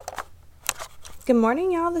Good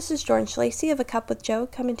morning, y'all. This is Jordan Schlacey of A Cup with Joe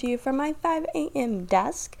coming to you from my 5 a.m.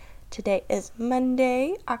 desk. Today is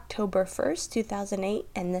Monday, October 1st, 2008,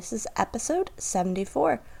 and this is episode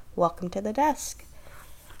 74. Welcome to the desk.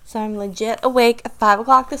 So I'm legit awake at 5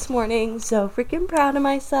 o'clock this morning, so freaking proud of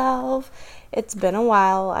myself. It's been a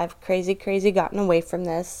while. I've crazy gotten away from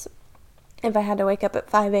this. If I had to wake up at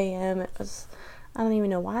 5 a.m., I don't even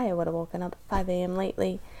know why I would have woken up at 5 a.m.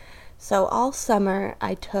 lately. So all summer,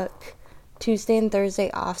 I took Tuesday and Thursday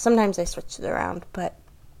off. Sometimes I switched it around, but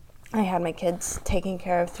I had my kids taken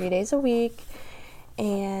care of 3 days a week,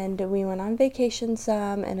 and we went on vacation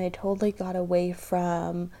some, and I totally got away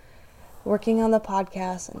from working on the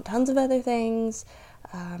podcast and tons of other things.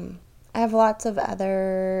 I have lots of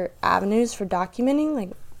other avenues for documenting, like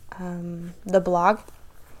the blog,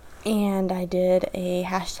 and I did a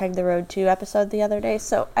hashtag the road to episode the other day,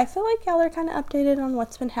 so I feel like y'all are kind of updated on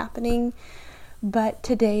what's been happening. But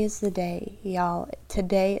today is the day, y'all.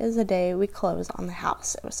 Today is the day we close on the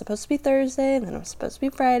house. It was supposed to be Thursday, and then it was supposed to be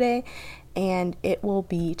Friday, and it will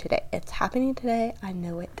be today. It's happening today. I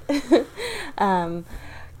know it.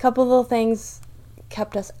 Couple little things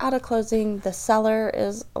kept us out of closing. The seller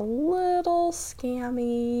is a little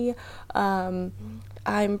scammy.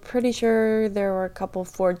 I'm pretty sure there were a couple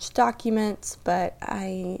forged documents, but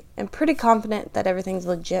I am pretty confident that everything's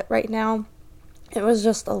legit right now. It was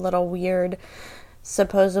just a little weird,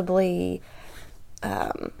 supposedly.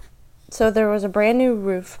 So there was a brand new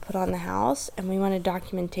roof put on the house, and we wanted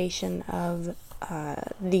documentation of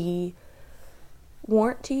the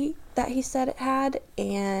warranty that he said it had,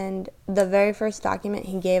 and the very first document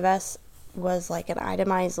he gave us was like an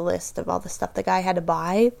itemized list of all the stuff the guy had to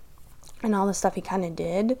buy and all the stuff he kind of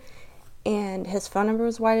did, and his phone number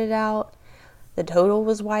was whited out, the total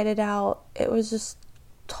was whited out. It was just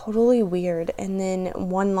totally weird. And then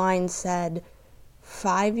one line said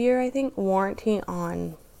 5-year, I think, warranty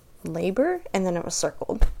on labor, and then it was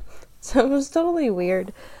circled. So it was totally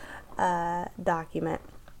weird document.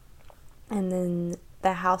 And then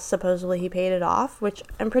the house, supposedly he paid it off, which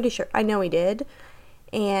I'm pretty sure, I know he did,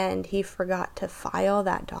 and he forgot to file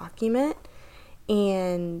that document,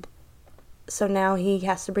 and so now he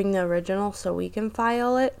has to bring the original so we can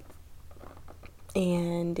file it.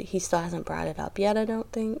 And he still hasn't brought it up yet, I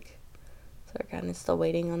don't think. So we're kind of still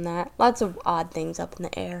waiting on that. Lots of odd things up in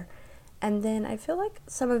the air. And then I feel like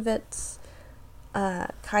some of it's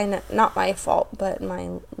kind of not my fault, but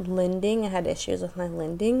my lending. I had issues with my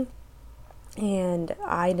lending, and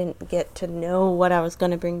I didn't get to know what I was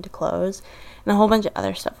going to bring to close. And a whole bunch of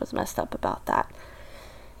other stuff was messed up about that.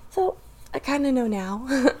 So I kind of know now.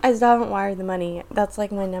 I still haven't wired the money. That's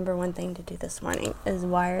like my number one thing to do this morning, is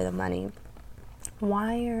wire the money.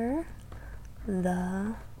 Wire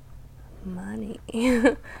the money.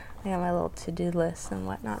 I got my little to-do list and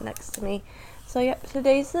whatnot next to me. So yep,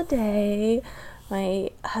 today's the day.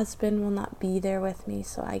 My husband will not be there with me,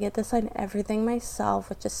 so I get to sign everything myself,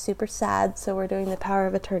 which is super sad. So we're doing the power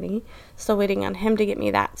of attorney. Still waiting on him to get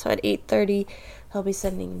me that. So at 8:30, he'll be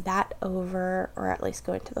sending that over, or at least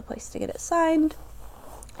going to the place to get it signed.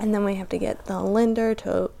 And then we have to get the lender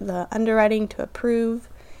to the underwriting to approve.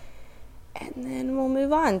 And then we'll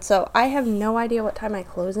move on. So I have no idea what time my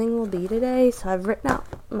closing will be today. So I've written out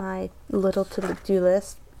my little to-do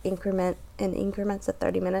list in increments of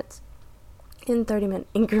 30 minutes. In 30-minute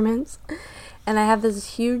increments. And I have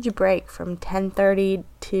this huge break from 10:30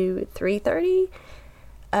 to 3:30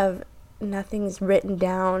 of nothing's written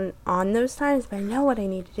down on those times, but I know what I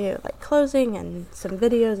need to do, like closing and some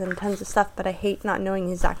videos and tons of stuff, but I hate not knowing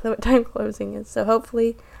exactly what time closing is. So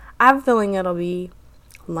hopefully, I'm feeling it'll be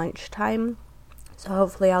lunchtime, so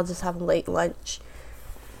hopefully I'll just have a late lunch.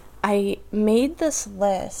 I made this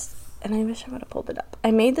list, and I wish I would have pulled it up.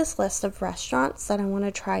 I made this list of restaurants that I want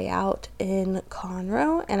to try out in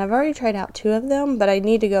Conroe, and I've already tried out 2 of them, but I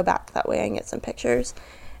need to go back that way and get some pictures,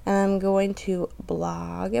 and I'm going to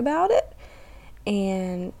blog about it.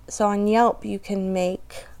 And so on Yelp you can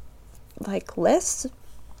make like lists,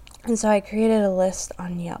 and so I created a list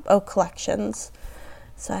on Yelp. Collections.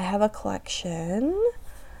 So I have a collection.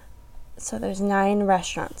 So there's 9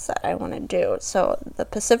 restaurants that I want to do. So the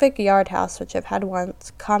Pacific Yard House, which I've had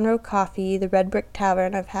once, Conroe Coffee, the Red Brick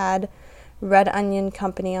Tavern, I've had Red Onion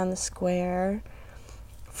Company on the Square,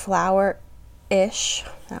 Flower-ish,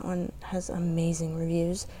 that one has amazing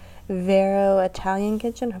reviews, Vero Italian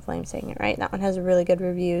Kitchen, hopefully I'm saying it right, that one has really good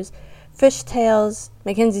reviews, Fish Tales,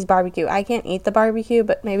 Mackenzie's Barbecue. I can't eat the barbecue,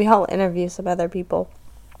 but maybe I'll interview some other people.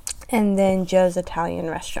 And then Joe's Italian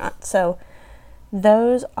Restaurant. So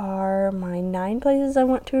those are my 9 places I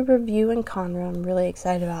want to review in Conroe. I'm really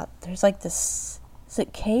excited about. There's like this, is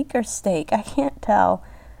it cake or steak? I can't tell.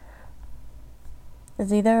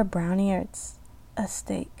 It's either a brownie or it's a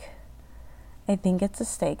steak. I think it's a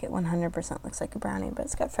steak. It 100% looks like a brownie, but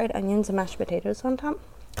it's got fried onions and mashed potatoes on top.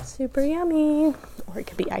 Super yummy. Or it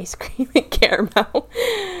could be ice cream and caramel.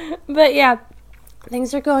 But yeah,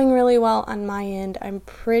 things are going really well on my end. I'm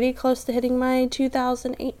pretty close to hitting my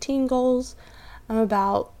 2018 goals. I'm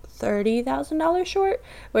about $30,000 short,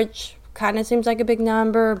 which kind of seems like a big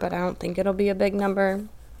number, but I don't think it'll be a big number.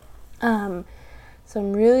 So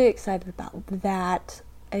I'm really excited about that.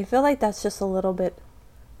 I feel like that's just a little bit,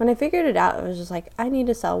 when I figured it out, it was just like, I need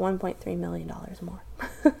to sell $1.3 million more.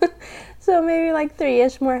 So maybe like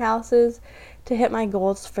 3-ish more houses to hit my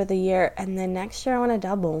goals for the year. And then next year I want to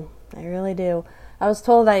double. I really do. I was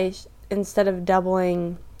told instead of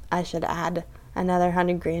doubling, I should add another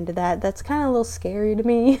 $100,000 to that. That's kind of a little scary to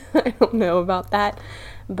me. I don't know about that,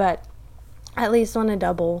 but at least want to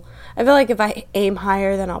double. I feel like if I aim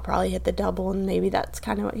higher, then I'll probably hit the double, and maybe that's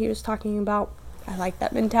kind of what he was talking about. I like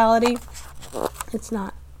that mentality. It's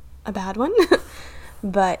not a bad one.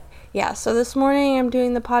 But yeah, so this morning I'm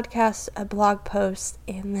doing the podcast, a blog post,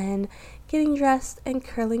 and then getting dressed and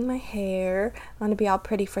curling my hair. I want to be all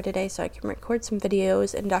pretty for today so I can record some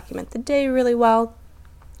videos and document the day really well.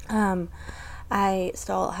 I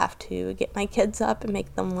still have to get my kids up and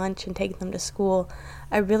make them lunch and take them to school.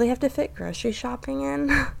 I really have to fit grocery shopping in.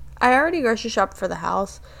 I already grocery shopped for the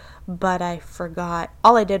house, but I forgot.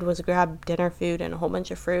 All I did was grab dinner food and a whole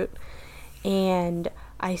bunch of fruit. And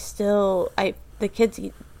the kids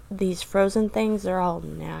eat these frozen things. They're all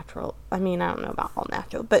natural. I mean, I don't know about all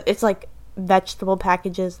natural, but it's like vegetable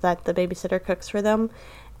packages that the babysitter cooks for them.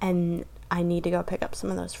 And I need to go pick up some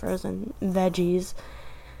of those frozen veggies.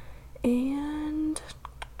 And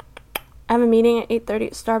I have a meeting at 8:30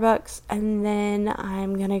 at Starbucks, and then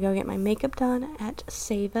I'm going to go get my makeup done at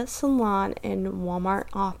Seva Salon in Walmart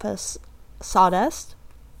office Sawdust.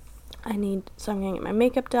 So I'm going to get my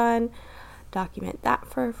makeup done, document that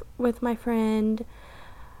with my friend.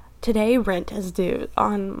 Today, rent is due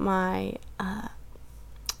on my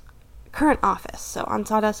current office. So on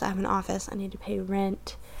Sawdust, I have an office. I need to pay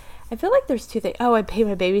rent. I feel like there's two things. Oh, I pay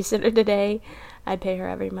my babysitter today. I pay her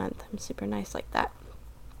every month. I'm super nice like that.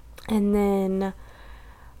 And then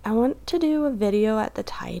I want to do a video at the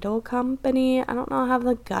title company. I don't know if I have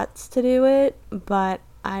the guts to do it, but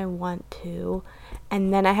I want to.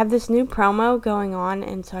 And then I have this new promo going on,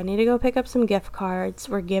 and so I need to go pick up some gift cards.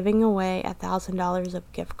 We're giving away $1,000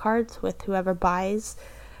 of gift cards with whoever buys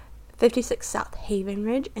 56 South Haven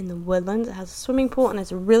Ridge in the Woodlands. It has a swimming pool, and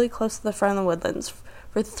it's really close to the front of the Woodlands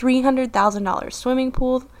for $300,000. Swimming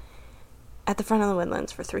pool at the front of the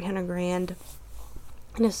Woodlands for $300,000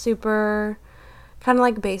 in a super kind of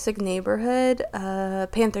like basic neighborhood,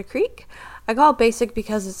 Panther Creek. I call it basic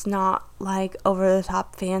because it's not like over the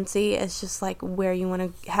top fancy. It's just like where you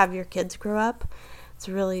want to have your kids grow up. It's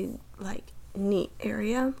a really like neat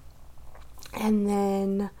area. And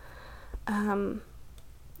then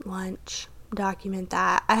lunch, document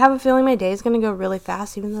that. I have a feeling my day is going to go really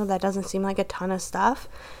fast, even though that doesn't seem like a ton of stuff,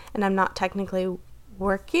 and I'm not technically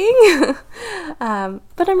working.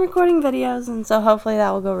 But I'm recording videos, and so hopefully that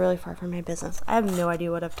will go really far for my business. I have no idea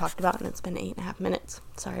what I've talked about, and it's been 8.5 minutes.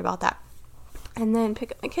 Sorry about that. And then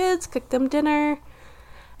pick up my kids, cook them dinner.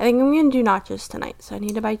 I think I'm going to do nachos tonight, so I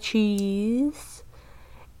need to buy cheese.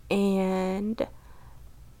 And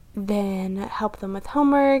then help them with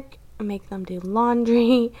homework, make them do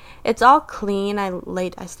laundry. It's all clean.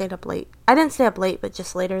 I stayed up late. I didn't stay up late, but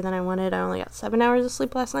just later than I wanted. I only got 7 hours of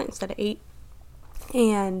sleep last night instead of 8.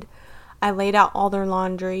 And I laid out all their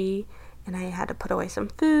laundry, and I had to put away some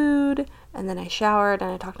food, and then I showered,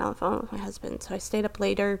 and I talked on the phone with my husband, so I stayed up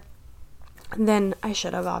later than I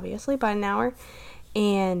should have, obviously, by an hour.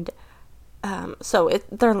 And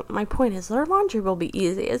my point is, their laundry will be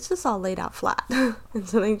easy. It's just all laid out flat. And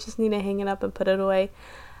so they just need to hang it up and put it away.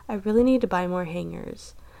 I really need to buy more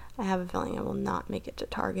hangers. I have a feeling I will not make it to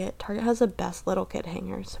Target. Target has the best little kid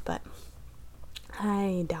hangers, but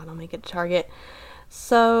I doubt I'll make it to Target.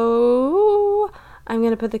 So I'm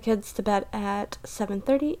going to put the kids to bed at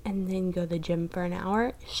 7:30 and then go to the gym for an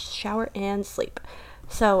hour, shower, and sleep.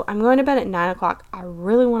 So I'm going to bed at 9 o'clock. I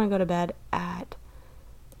really want to go to bed at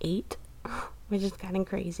 8, which is kind of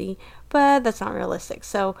crazy, but that's not realistic.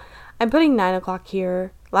 So I'm putting 9 o'clock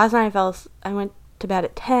here. Last night I went to bed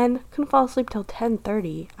at 10. Couldn't fall asleep till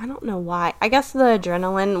 10:30. I don't know why. I guess the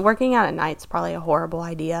adrenaline. Working out at night is probably a horrible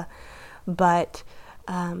idea, but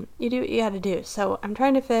you do what you gotta do. So I'm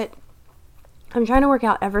trying to work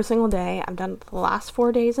out every single day. I've done it the last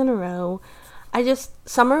 4 days in a row.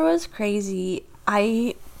 Summer was crazy.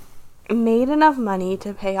 I made enough money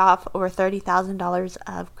to pay off over $30,000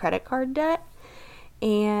 of credit card debt,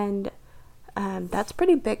 and That's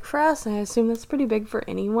pretty big for us, and I assume that's pretty big for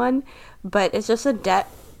anyone, but it's just a debt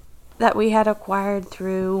that we had acquired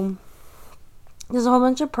through there's a whole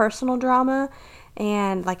bunch of personal drama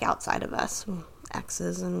and like outside of us,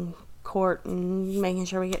 exes and court and making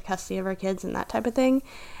sure we get custody of our kids and that type of thing.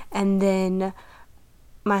 And then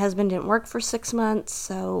my husband didn't work for 6 months,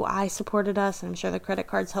 so I supported us, and I'm sure the credit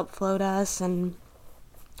cards helped float us, and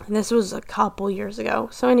this was a couple years ago.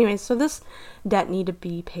 So anyways, so this debt needed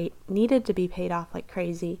to be paid off like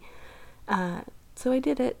crazy. So I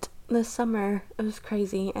did it this summer. It was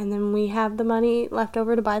crazy. And then we have the money left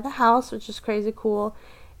over to buy the house, which is crazy cool.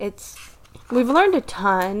 We've learned a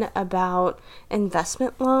ton about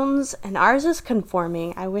investment loans, and ours is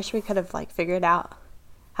conforming. I wish we could have like figured out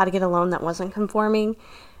how to get a loan that wasn't conforming.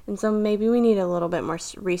 And so maybe we need a little bit more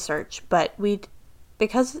research, but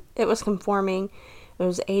because it was conforming, it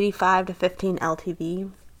was 85 to 15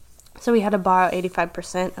 LTV. So we had to borrow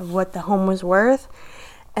 85% of what the home was worth.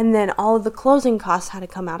 And then all of the closing costs had to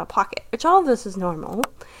come out of pocket, which all of this is normal.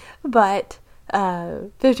 But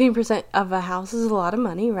 15% of a house is a lot of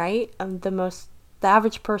money, right? The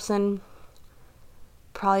average person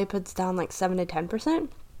probably puts down like 7 to 10%.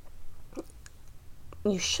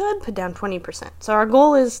 You should put down 20%. So our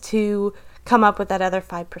goal is to come up with that other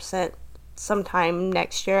 5% sometime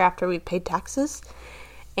next year after we've paid taxes.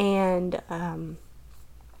 And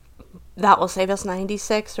that will save us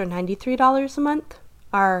 $96 or $93 a month.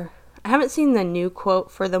 I haven't seen the new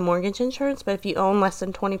quote for the mortgage insurance, but if you own less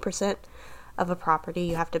than 20% of a property,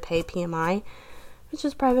 you have to pay PMI, which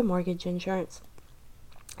is private mortgage insurance.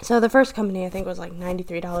 So the first company I think was like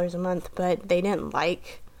 $93 a month, but they didn't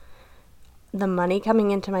like the money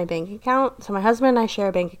coming into my bank account. So my husband and I share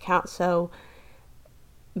a bank account,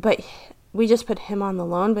 but we just put him on the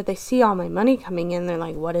loan, but they see all my money coming in. They're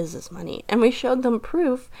like, what is this money? And we showed them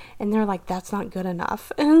proof, and they're like, that's not good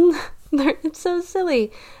enough. And it's so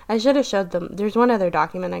silly. I should have showed them. There's one other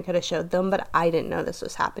document I could have showed them, but I didn't know this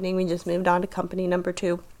was happening. We just moved on to company number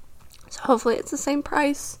 2. So hopefully it's the same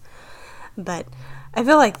price. But I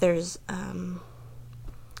feel like they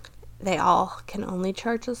all can only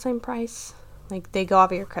charge the same price. Like, they go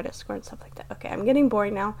off of your credit score and stuff like that. Okay, I'm getting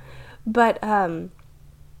boring now. But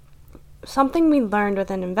something we learned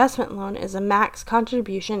with an investment loan is a max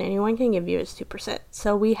contribution anyone can give you is 2%.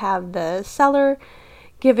 So we have the seller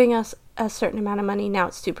giving us a certain amount of money. Now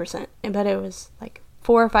it's 2%. But it was like $400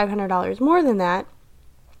 or $500 more than that.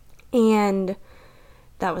 And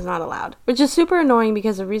that was not allowed. Which is super annoying,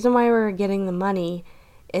 because the reason why we were getting the money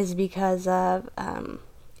is because of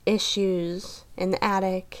issues in the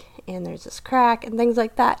attic, and there's this crack and things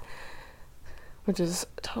like that, which is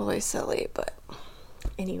totally silly, but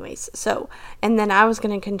anyways. So, and then I was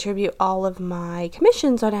going to contribute all of my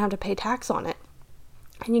commission so I didn't have to pay tax on it,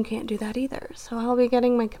 and you can't do that either. So I'll be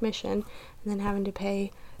getting my commission and then having to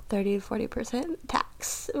pay 30 to 40%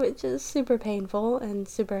 tax, which is super painful and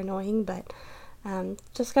super annoying, but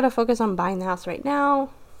just gotta focus on buying the house right now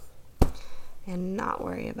and not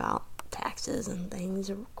worry about taxes and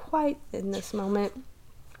things quite in this moment.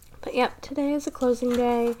 But yep, today is a closing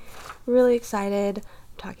day. Really excited.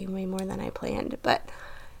 I'm talking way more than I planned, but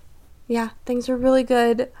yeah, things are really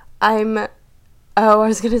good. I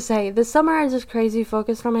was gonna say, this summer I was just crazy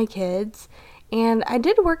focused on my kids, and I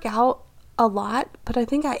did work out a lot, but I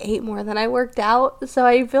think I ate more than I worked out, so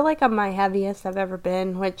I feel like I'm my heaviest I've ever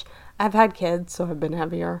been, which I've had kids, so I've been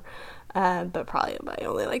heavier, but probably by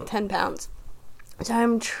only like 10 pounds. So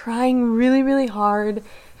I'm trying really, really hard.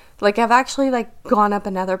 Like, I've actually like gone up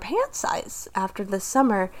another pant size after this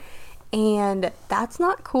summer, and that's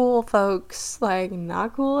not cool, folks. Like,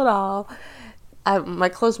 not cool at all. My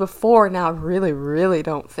clothes before now really, really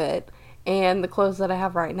don't fit, and the clothes that I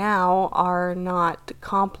have right now are not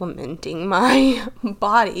complementing my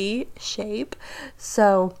body shape.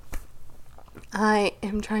 So I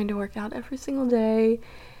am trying to work out every single day,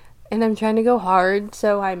 and I'm trying to go hard.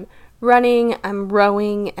 So I'm running, I'm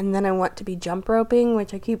rowing, and then I want to be jump roping,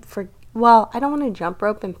 which I I don't want to jump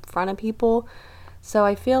rope in front of people. So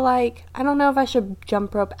I feel like, I don't know if I should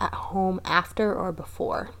jump rope at home after or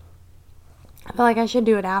before. I feel like I should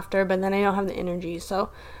do it after, but then I don't have the energy. So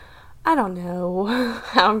I don't know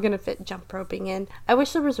how I'm going to fit jump roping in. I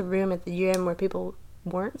wish there was a room at the gym where people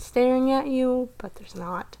weren't staring at you, but there's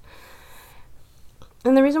not.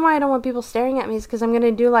 And the reason why I don't want people staring at me is because I'm going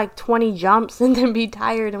to do like 20 jumps and then be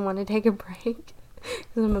tired and want to take a break.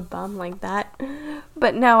 Because I'm a bum like that.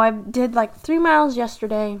 But no, I did like 3 miles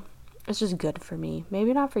yesterday. It's just good for me.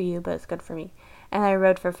 Maybe not for you, but it's good for me. And I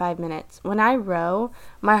rowed for 5 minutes. When I row,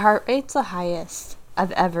 my heart rate's the highest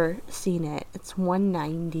I've ever seen it. It's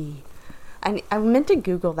 190. I meant to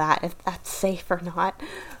Google that, if that's safe or not.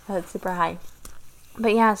 That's super high.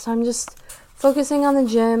 But yeah, so I'm just focusing on the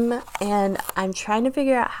gym, and I'm trying to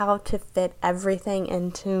figure out how to fit everything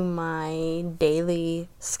into my daily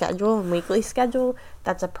schedule and weekly schedule.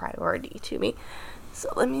 That's a priority to me.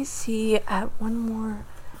 So let me see at one more.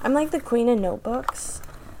 I'm like the queen of notebooks.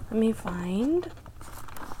 Let me find.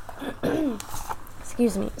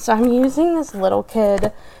 Excuse me. So I'm using this little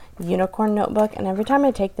kid unicorn notebook, and every time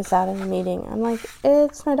I take this out in a meeting, I'm like,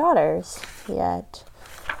 it's my daughter's. Yet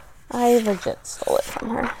I legit stole it from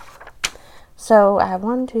her. So I have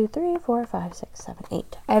 1, 2, 3, 4, 5, 6, 7,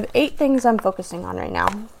 8. I have 8 things I'm focusing on right now,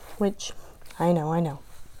 which I know.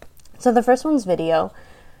 So the first one's video,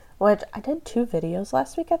 which I did 2 videos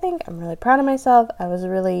last week, I think. I'm really proud of myself. I was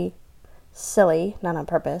really silly, not on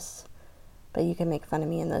purpose, but you can make fun of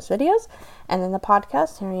me in those videos. And then the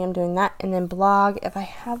podcast, here I am doing that. And then blog, if I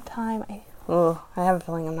have time, I have a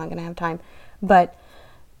feeling I'm not going to have time, but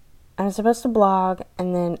I'm supposed to blog,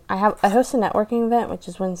 and then I host a networking event, which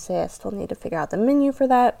is Wednesday. I still need to figure out the menu for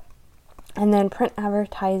that. And then print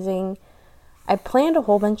advertising. I planned a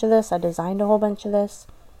whole bunch of this. I designed a whole bunch of this.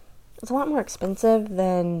 It's a lot more expensive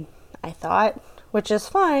than I thought, which is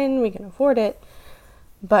fine. We can afford it.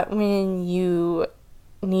 But when you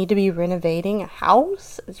need to be renovating a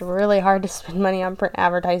house, it's really hard to spend money on print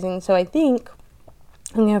advertising. So I think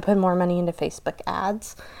I'm going to put more money into Facebook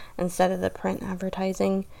ads instead of the print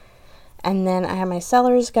advertising. And then I have my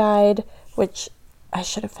seller's guide, which I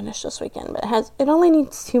should have finished this weekend, but it only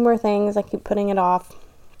needs 2 more things. I keep putting it off.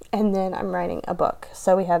 And then I'm writing a book.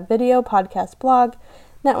 So we have video, podcast, blog,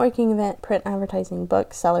 networking event, print advertising,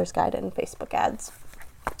 book, seller's guide, and Facebook ads.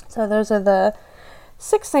 So those are the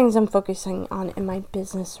 6 things I'm focusing on in my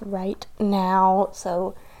business right now.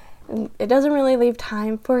 So it doesn't really leave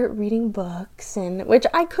time for reading books, and which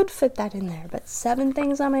I could fit that in there, but 7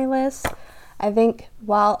 things on my list. I think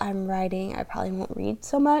while I'm writing, I probably won't read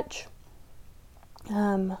so much.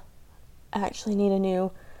 I actually need a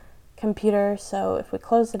new computer, so if we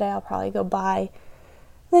close today, I'll probably go buy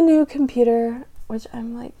the new computer, which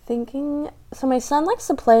I'm like thinking. So my son likes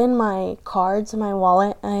to play in my cards in my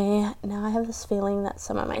wallet. Now I have this feeling that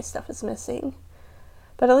some of my stuff is missing.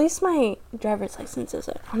 But at least my driver's license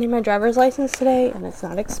isn't. I need my driver's license today, and it's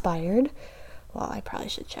not expired. Well, I probably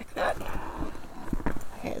should check that.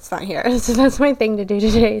 Okay, it's not here. So that's my thing to do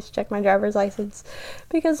today, is check my driver's license,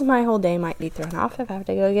 because my whole day might be thrown off if I have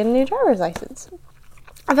to go get a new driver's license.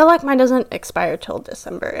 I feel like mine doesn't expire till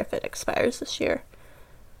December if it expires this year.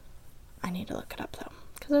 I need to look it up though,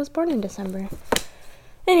 because I was born in December.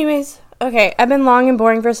 Anyways, okay, I've been long and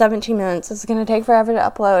boring for 17 minutes. This is going to take forever to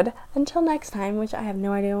upload. Until next time, which I have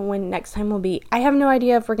no idea when next time will be. I have no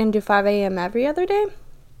idea if we're going to do 5 a.m. every other day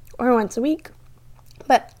or once a week.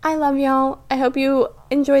 But I love y'all. I hope you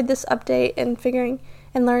enjoyed this update and figuring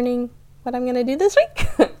and learning what I'm going to do this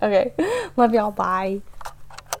week. Okay, love y'all. Bye.